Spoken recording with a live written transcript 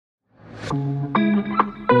Good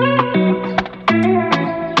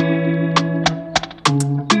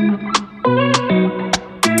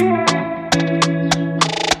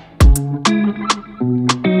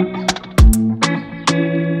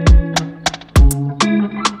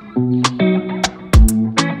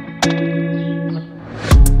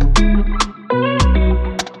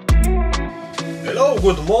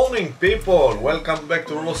morning people, welcome back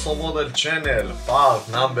to Rosso Model channel, part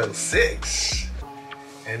number 6.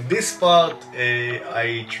 In this part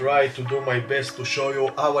I try to do my best to show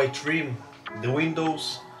you how I trim the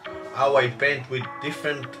windows, how I paint with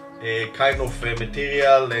different kind of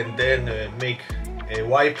material and then make a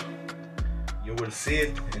wipe. You will see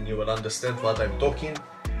it and you will understand what I'm talking.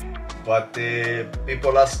 But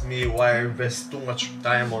people ask me why I invest too much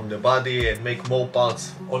time on the body and make more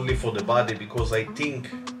parts only for the body, because I think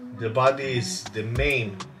the body is the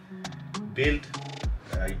main build.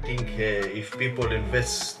 I think if people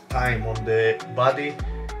invest time on the body,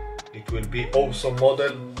 it will be awesome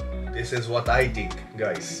model. This is what I think,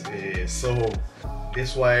 guys. So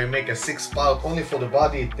this is why I make a 6-part only for the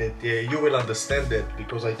body, that you will understand that,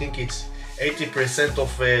 because I think it's 80%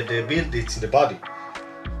 of the build, it's the body.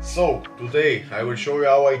 So today I will show you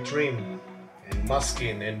how I trim and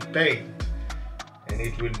masking and paint, and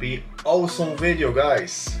it will be awesome video,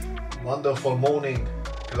 guys. Wonderful morning,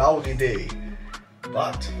 cloudy day,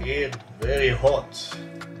 but here very hot,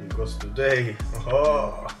 because today,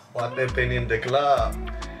 oh, what happened in the club?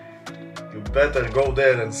 You better go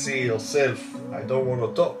there and see yourself. I don't want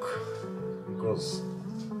to talk, because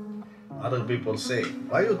other people say,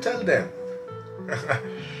 why you tell them?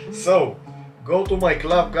 So go to my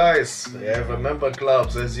club, guys. I have a member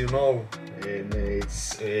clubs, as you know, and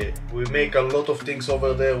we make a lot of things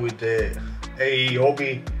over there with the AE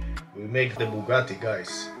Hobby. We make the Bugatti,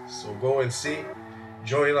 guys. So go and see,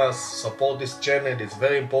 join us, support this channel. It's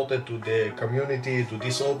very important to the community, to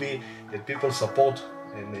this hobby, that people support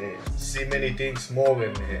and see many things more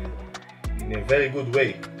and in a very good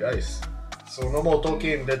way, guys. So no more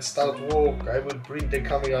talking, let's start work. I will bring the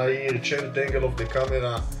camera here, change the angle of the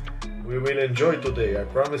camera. We will enjoy today. I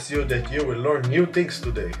promise you that you will learn new things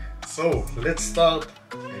today. So let's start,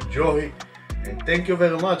 enjoy, and thank you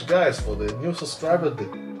very much, guys, for the new subscriber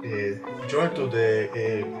that joined to the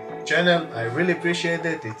channel. I really appreciate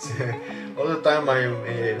it. It's all the time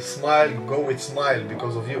I smile, go with smile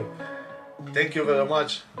because of you. Thank you very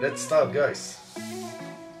much. Let's start, guys.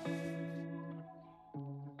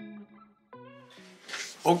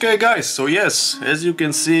 Okay guys, so yes, as you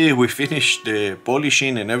can see, we finished the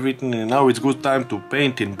polishing and everything, and now it's good time to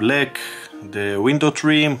paint in black the window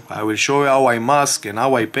trim. I will show you how I mask and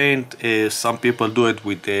how I paint. Some people do it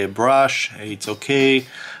with a brush, it's okay.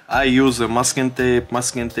 I use a masking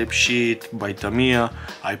tape sheet by Tamiya.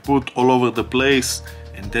 I put all over the place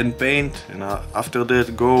and then paint, and after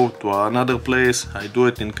that go to another place. I do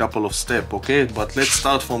it in a couple of steps, okay? But let's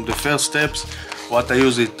start from the first steps. What I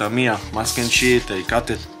use is Tamiya masking sheet. I cut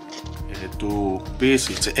it to piece.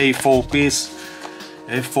 It's an A4 piece,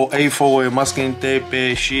 A4 masking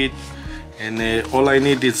tape sheet, and all I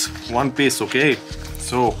need is one piece, okay?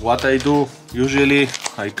 So what I do, usually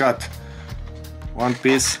I cut one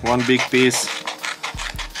piece, one big piece.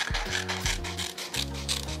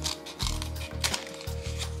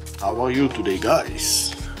 How are you today,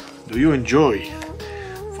 guys? Do you enjoy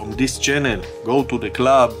from this channel? Go to the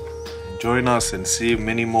club, join us and see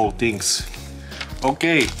many more things.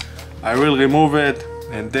 Okay, I will remove it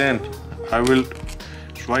and then I will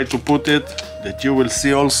try to put it that you will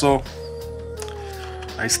see also.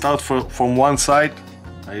 I start from one side.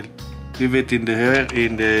 I leave it in the hair,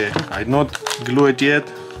 I not glue it yet,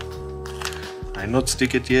 I not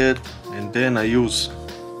stick it yet, and then I use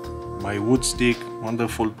my wood stick,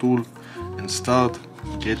 wonderful tool, and start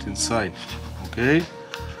get inside, okay?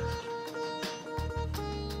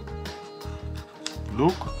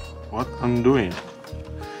 Look what I'm doing.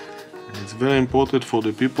 And it's very important for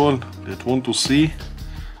the people that want to see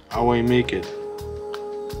how I make it,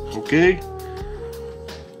 okay?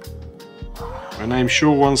 When I'm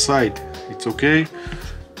sure one side it's okay,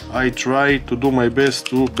 I try to do my best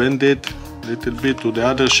to bend it a little bit to the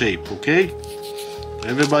other shape, okay?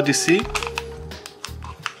 Everybody see?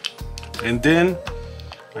 And then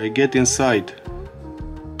I get inside.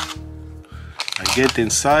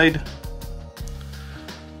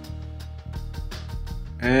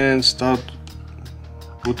 And start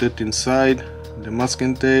put it inside the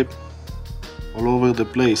masking tape all over the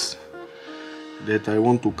place that I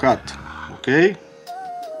want to cut, okay?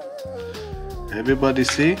 Everybody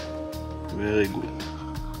see? Very good.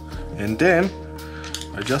 And then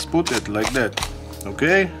I just put it like that,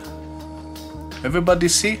 okay? Everybody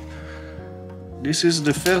see? this is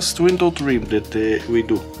the first window trim that we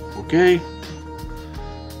do, okay?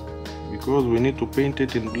 Because we need to paint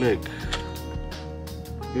it in black.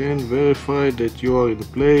 And verify that you are in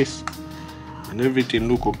place and everything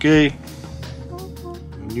look okay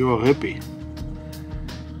and you are happy.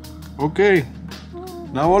 Okay,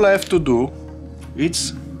 now all I have to do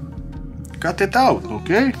is cut it out,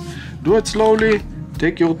 okay? Do it slowly,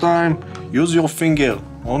 take your time, use your finger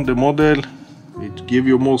on the model. It gives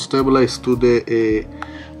you more stabilized to the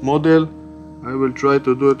model. I will try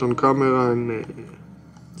to do it on camera and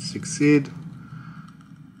succeed.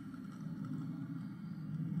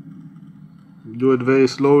 Do it very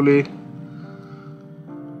slowly.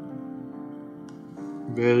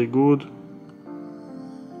 Very good.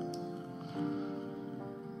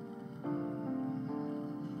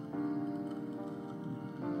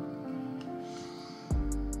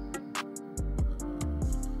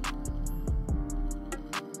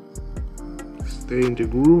 Stay in the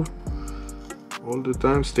groove. All the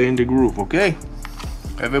time stay in the groove, okay?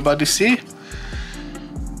 Everybody see?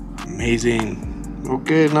 Amazing.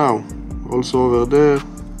 Okay, now also over there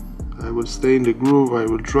I will stay in the groove. I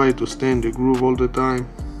will try to stay in the groove all the time.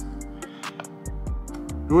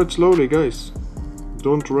 Do it slowly, guys.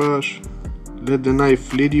 Don't rush. Let the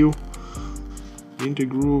knife lead you in the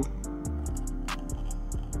groove.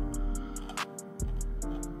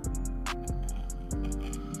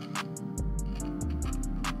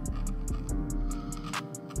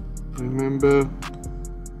 Remember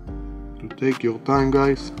to take your time,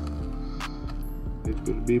 guys. It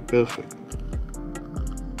will be perfect.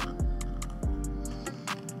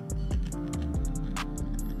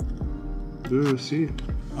 Do you see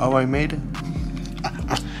how I made it?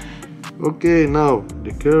 Okay, now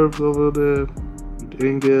the curves over there with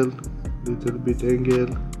angle, little bit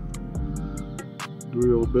angle. Do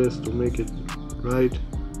your best to make it right.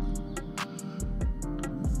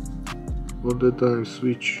 All the time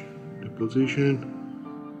switch the position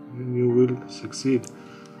and you will succeed.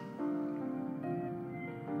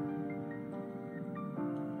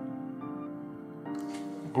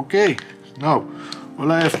 Okay, now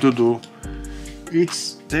all I have to do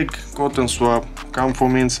is take cotton swab, come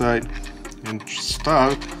from inside and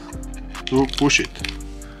start to push it.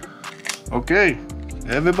 Okay,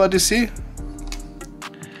 everybody see?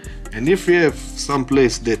 And if you have some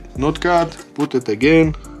place that not cut, put it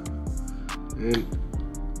again and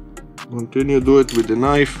continue do it with the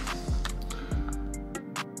knife.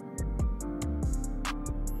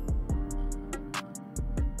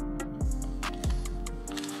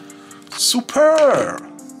 Super!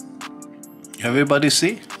 Everybody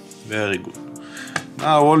see? Very good.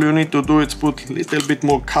 Now all you need to do is put a little bit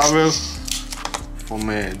more cover from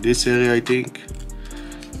this area, I think.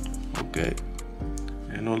 Okay,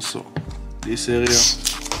 and also this area,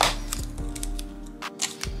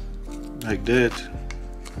 like that,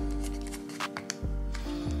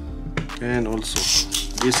 and also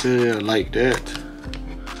this area like that.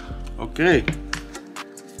 Okay,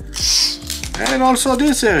 and also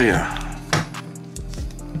this area.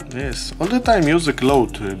 Yes, all the time use the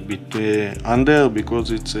cloth a bit under,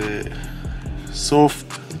 because it's soft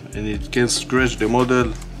and it can scratch the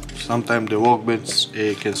model. Sometimes the workbench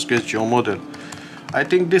can scratch your model. I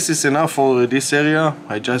think this is enough for this area.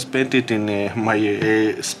 I just painted in my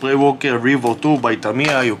Spraywalker Revo 2 by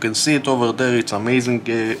Tamiya. You can see it over there. It's amazing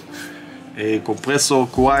compressor,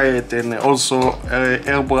 quiet, and also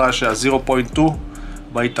airbrush 0.2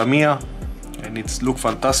 by Tamiya, and it's look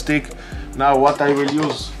fantastic. Now what I will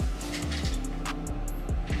use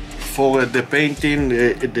for the painting,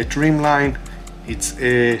 the trim line, it's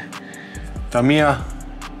a Tamiya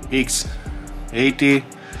X80.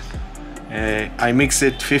 I mix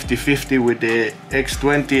it 50-50 with the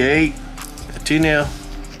X20A thinner,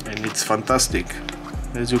 and it's fantastic.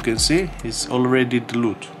 As you can see, it's already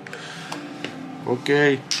dilute.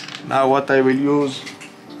 Okay, now what I will use,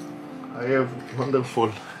 I have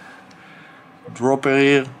wonderful dropper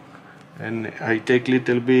here, and I take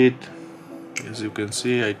little bit, as you can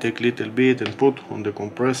see, I take little bit and put on the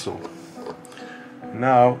compressor.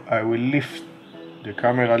 Now I will lift the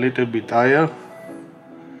camera a little bit higher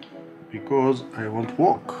because I won't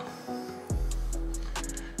walk.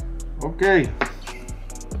 Okay.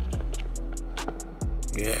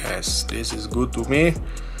 Yes, this is good to me.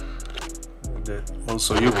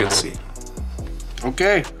 Also you can see.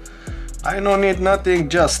 Okay, I don't need nothing,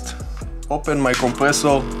 just open my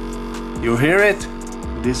compressor. You hear it?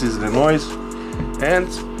 This is the noise. And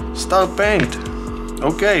start paint.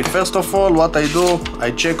 Okay, first of all, what I do,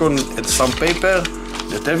 I check on some paper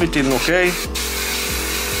that everything okay.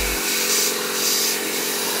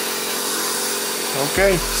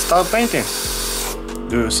 Okay, start painting.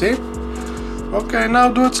 Do you see? Okay, now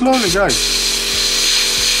do it slowly, guys.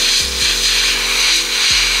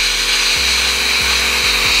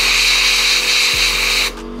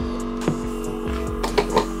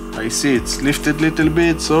 I see it's lifted a little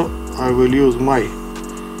bit, so I will use my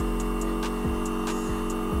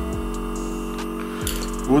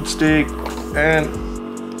wood stick, and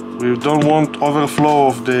we don't want overflow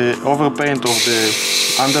of the overpaint of the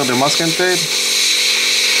under the masking tape.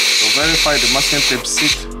 So verify the masking tape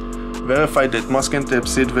sit. Verify that masking tape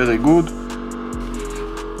sit very good.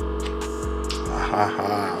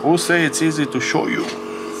 Who say it's easy to show you?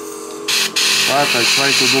 But I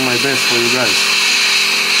try to do my best for you guys.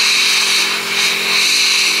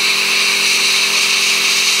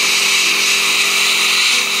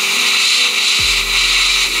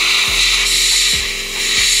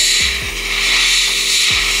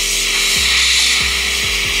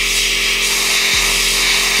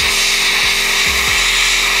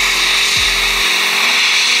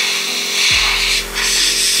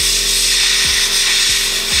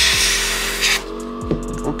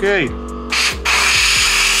 Okay.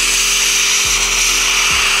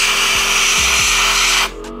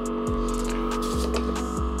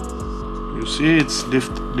 You see it's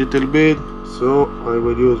lifted a little bit, so I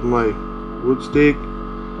will use my wood stick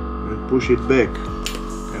and push it back,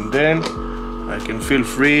 and then I can feel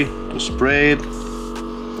free to spray it.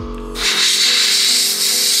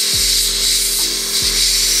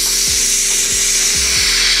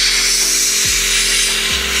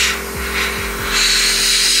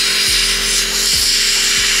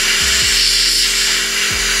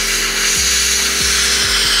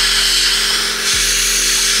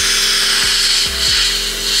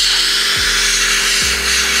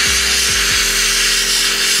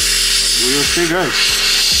 You see, guys.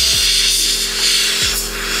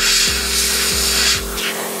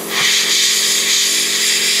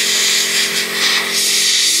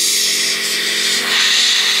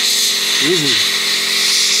 Easy.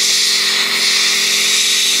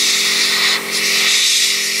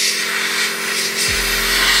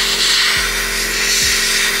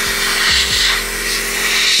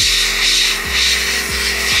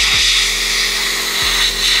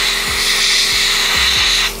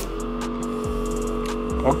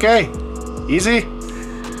 Okay, easy.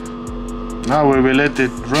 Now we will let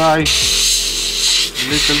it dry a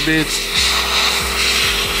little bit.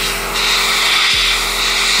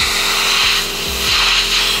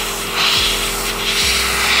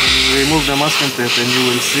 And remove the masking tape and you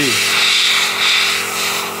will see.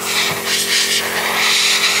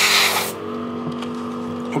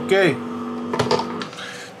 Okay,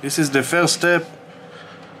 this is the first step.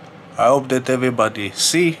 I hope that everybody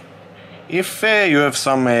see. If you have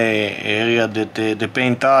some area that the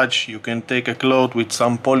paint touch, you can take a cloth with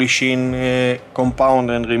some polishing compound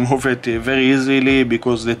and remove it very easily,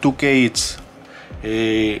 because the 2K it's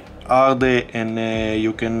hard, and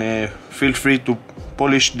you can feel free to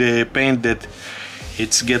polish the paint that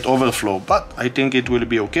it's get overflow. But I think it will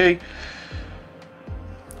be okay.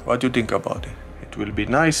 What do you think about it? It will be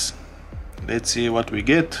nice. Let's see what we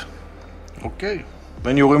get. Okay,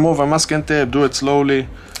 when you remove a masking tape, do it slowly,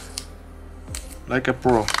 like a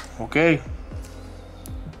pro. Okay,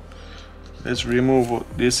 let's remove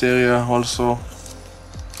this area also,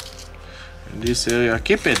 and this area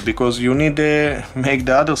keep it, because you need to make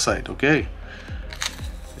the other side. Okay,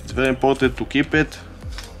 it's very important to keep it,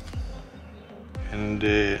 and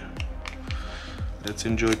let's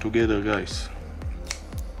enjoy together, guys.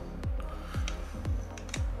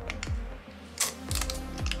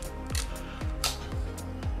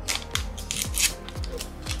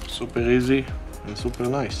 Super easy and super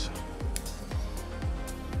nice.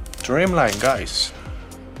 Trimline, guys.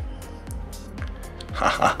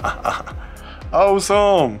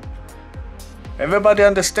 Awesome. Everybody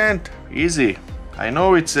understand? Easy. I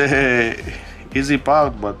know it's a easy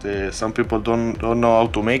part, but some people don't know how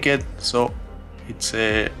to make it, so it's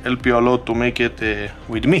help you a lot to make it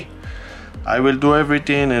with me. I will do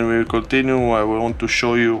everything and we will continue. I want to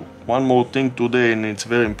show you one more thing today, and it's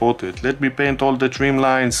very important. Let me paint all the trim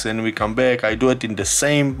lines and we come back. I do it in the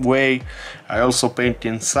same way. I also paint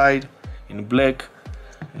inside in black,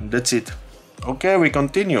 and that's it. Okay, we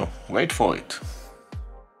continue. Wait for it.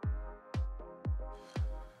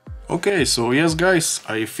 Okay, so yes, guys,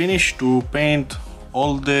 I finished to paint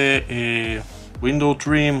all the window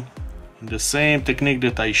trim in the same technique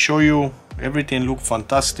that I show you. Everything look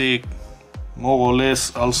fantastic, more or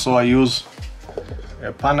less. Also, I use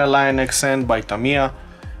a panel line accent by Tamiya,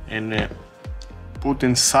 and put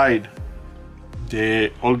inside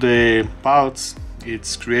all the parts.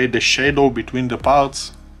 It's create a shadow between the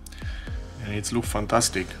parts, and it looks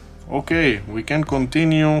fantastic. Okay, we can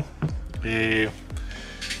continue.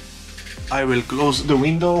 I will close the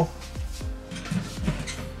window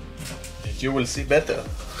and you will see better.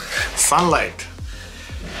 Sunlight.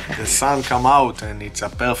 The sun come out and it's a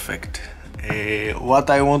perfect. What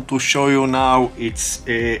I want to show you now, it's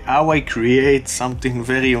how I create something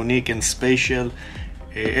very unique and special.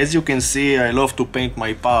 As you can see, I love to paint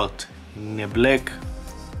my part in black.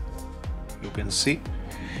 You can see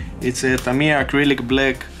it's a Tamiya acrylic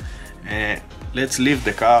black. Let's leave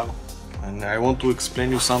the car and I want to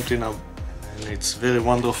explain you something and it's very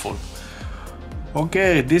wonderful.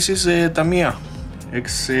 Okay, this is a Tamiya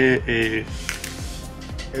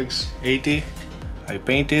X80. I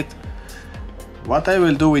painted. What I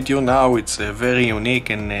will do with you now, it's very unique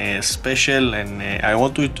and special, and I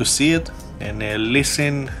want you to see it and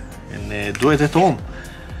listen and do it at home.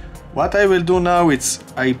 What I will do now, it's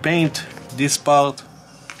I paint this part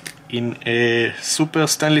in a super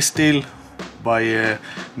stainless steel by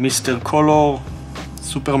Mr. Color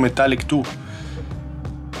Super Metallic 2.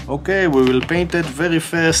 Okay, we will paint it very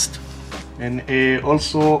fast, and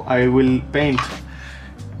also I will paint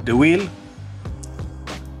the wheel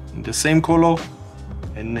in the same color,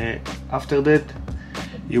 and after that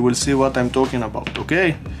you will see what I'm talking about.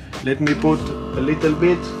 Okay, let me put a little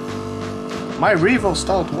bit. My river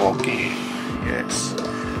start walking. Yes,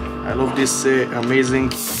 I love this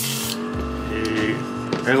amazing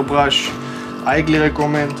airbrush. I highly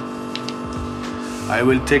recommend. I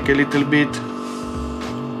will take a little bit,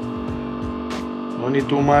 don't need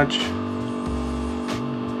too much.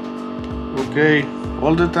 Okay,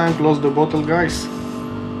 all the time close the bottle, guys,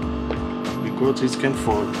 because it can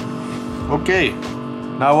fall. Okay,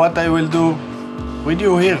 now what I will do with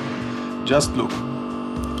you here, just look.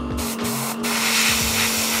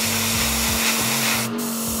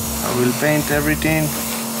 I will paint everything.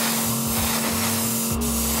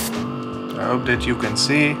 I hope that you can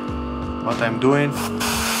see what I'm doing.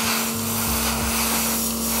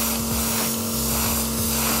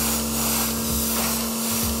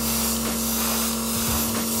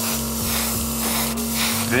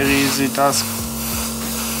 Very easy task.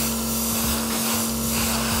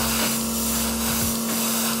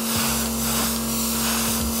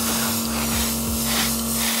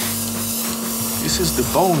 This is the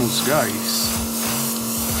bones, guys.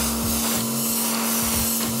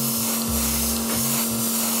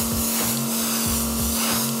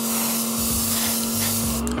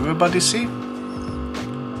 Everybody see?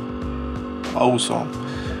 Awesome.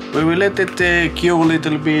 We will let it cure a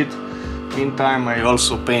little bit. Meantime, I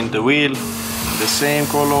also paint the wheel the same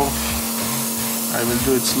color. I will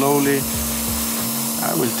do it slowly.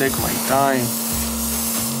 I will take my time.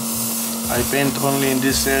 I paint only in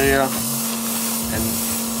this area, and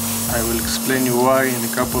I will explain you why in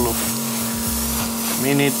a couple of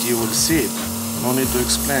minutes. You will see it. No need to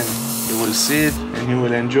explain. You will see it and you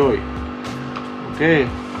will enjoy. Okay,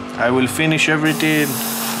 I will finish everything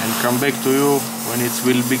and come back to you when it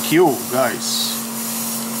will be cured, guys.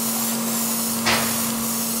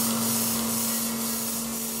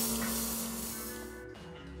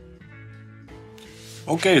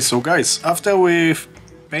 Okay, so guys, after we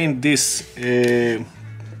paint this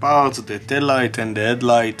parts, the tail light and the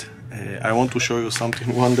headlight, I want to show you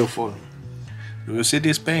something wonderful. Do you see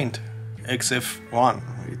this paint? XF1.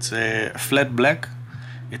 It's a flat black.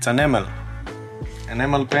 It's enamel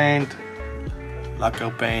paint,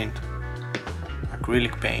 lacquer paint,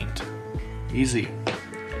 acrylic paint. Easy.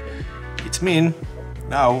 It means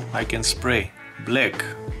now I can spray black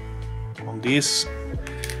on this,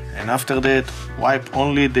 and after that wipe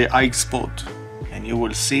only the eye spot, and you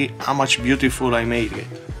will see how much beautiful I made it.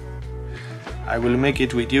 I will make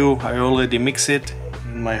it with you. I already mix it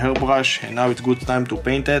in my hairbrush, and now it's good time to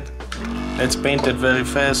paint it. Let's paint it very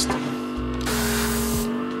fast.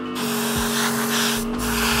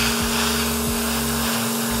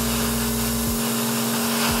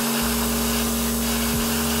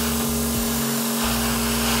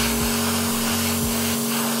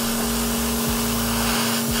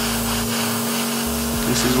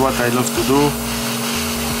 This is what I love to do,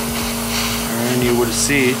 and you will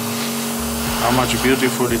see how much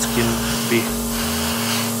beautiful it can be.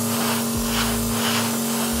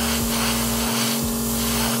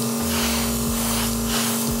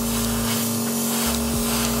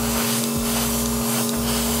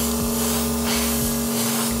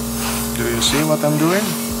 Do you see what I'm doing?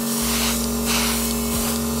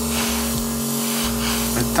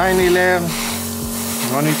 A tiny layer,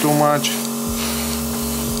 not need too much.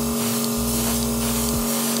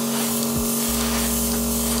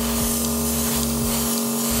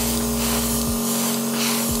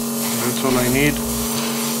 That's all I need.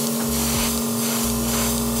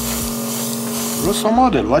 Russo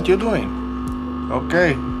model, what you doing?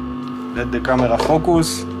 Okay, let the camera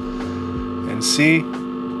focus and see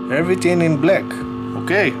everything in black.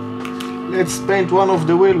 Okay, let's paint one of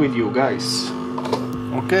the wheel with you guys.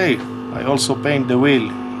 Okay, I also paint the wheel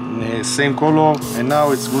in the same color, and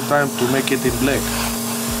now it's good time to make it in black.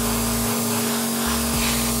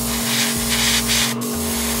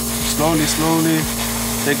 Slowly, slowly,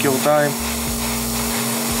 take your time.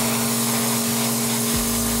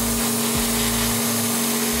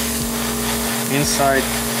 Inside.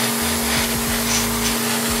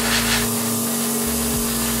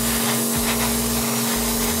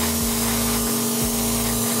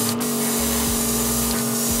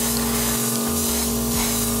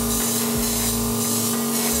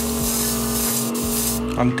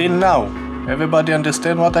 Until now, everybody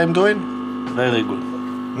understand what I'm doing? Very good.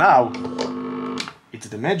 Now, it's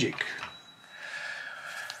the magic.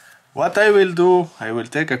 What I will do, I will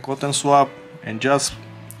take a cotton swab and just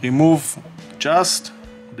remove just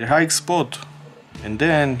the high spot, and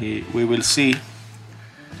then we will see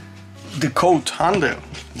the coat under.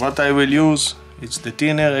 What I will use is the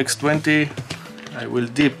thinner X20. I will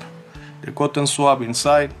dip the cotton swab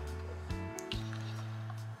inside,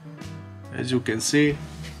 as you can see,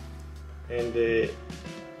 and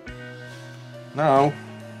now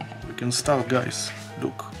we can start, guys.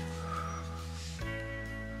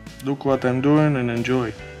 Look what I'm doing and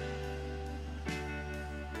enjoy.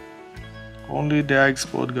 Only the high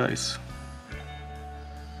spot, guys.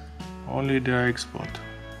 Only the high spot.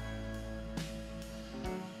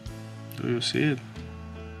 Do you see it?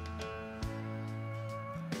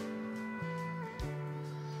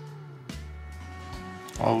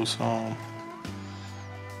 Awesome.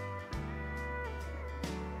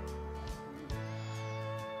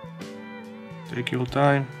 Take your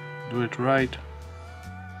time, do it right,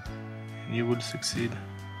 and you will succeed.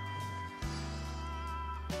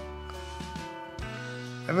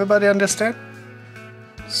 Everybody understand?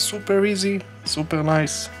 Super easy, super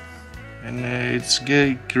nice, and it's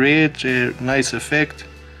create a nice effect.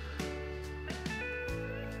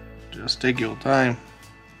 Just take your time.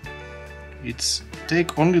 It's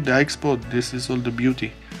take only the high spot. This is all the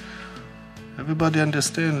beauty. Everybody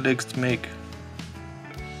understand? Let's make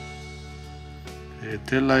a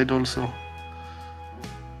tail light also.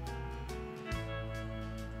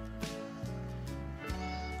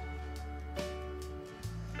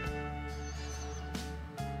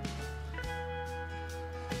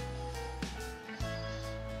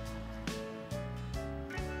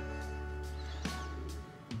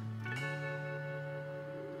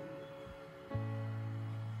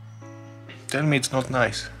 Tell me it's not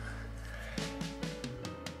nice.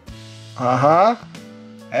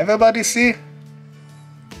 Everybody see?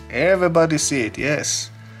 Everybody see it,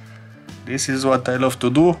 yes. This is what I love to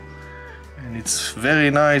do, and it's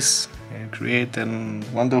very nice and create a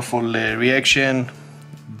wonderful reaction.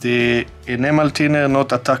 The enamel thinner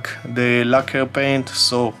not attack the lacquer paint,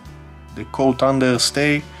 so the coat under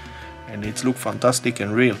stay, and it look fantastic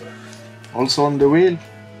and real. Also on the wheel,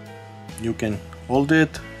 you can hold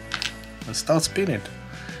it and start spinning it,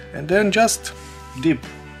 and then just dip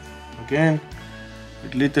again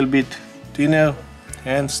with little bit thinner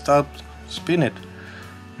and start spin it.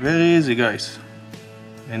 Very easy, guys.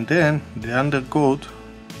 And then the undercoat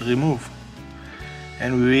remove,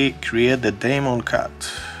 and we create the diamond cut.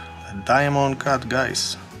 A diamond cut,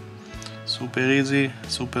 guys. Super easy,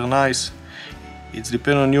 super nice. It's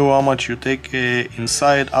depend on you how much you take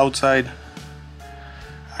inside, outside.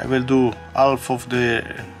 I will do half of the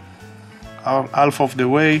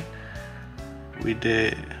way with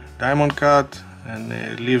the diamond cut, and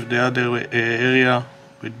leave the other area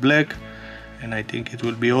with black, and I think it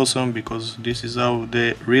will be awesome, because this is how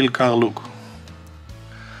the real car look.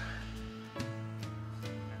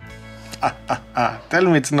 Tell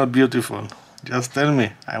me it's not beautiful. Just tell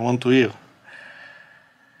me, I want to hear.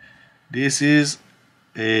 This is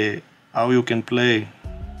how you can play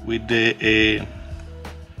with the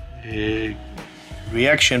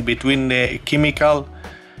reaction between the chemical.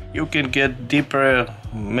 You can get deeper,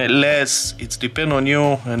 less, it's depend on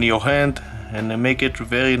you and your hand, and make it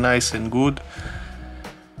very nice and good.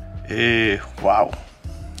 Wow,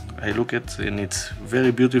 I look at and it's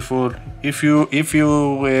very beautiful. If you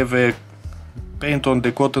have a paint on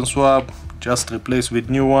the cotton swab, just replace with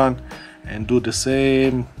new one and do the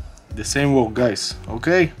same work, guys.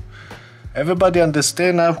 Okay, everybody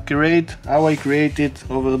understand how I create it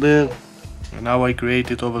over there and how I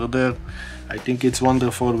create it over there. I think it's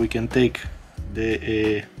wonderful. We can take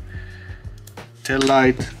the tail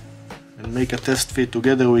light and make a test fit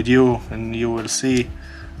together with you, and you will see.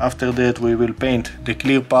 After that we will paint the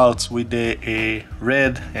clear parts with the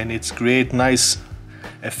red, and it's create nice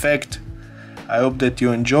effect. I hope that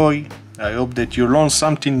you enjoy. I hope that you learn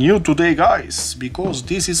something new today, guys, because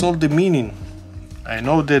this is all the meaning. I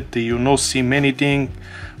know that you not see many things,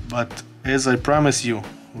 but as I promise you,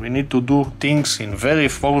 we need to do things in very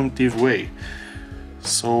formative way.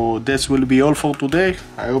 So that will be all for today.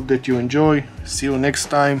 I hope that you enjoy. See you next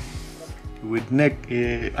time. With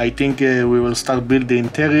I think we will start build the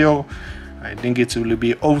interior. I think it will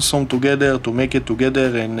be awesome together to make it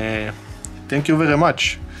together, and thank you very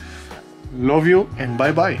much. Love you and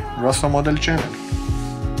bye bye. Rosso Model Channel.